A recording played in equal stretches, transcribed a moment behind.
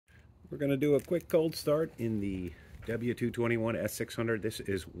We're going to do a quick cold start in the W221 S600. This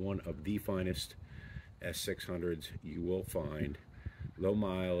is one of the finest S600s you will find. Low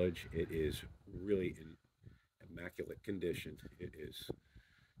mileage. It is really in immaculate condition. It is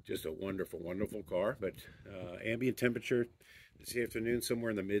just a wonderful, wonderful car. But ambient temperature this afternoon somewhere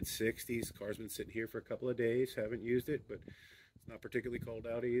in the mid-60s. Car's been sitting here for a couple of days. Haven't used it, but it's not particularly cold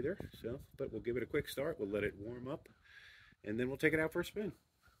out either. But we'll give it a quick start. We'll let it warm up, and then we'll take it out for a spin.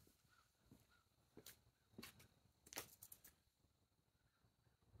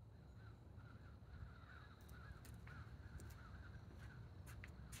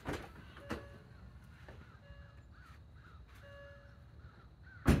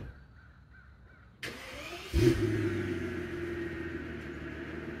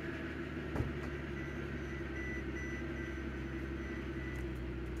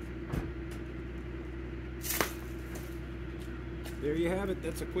 There you have it.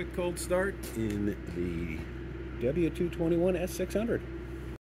 That's a quick cold start in the W221 S600.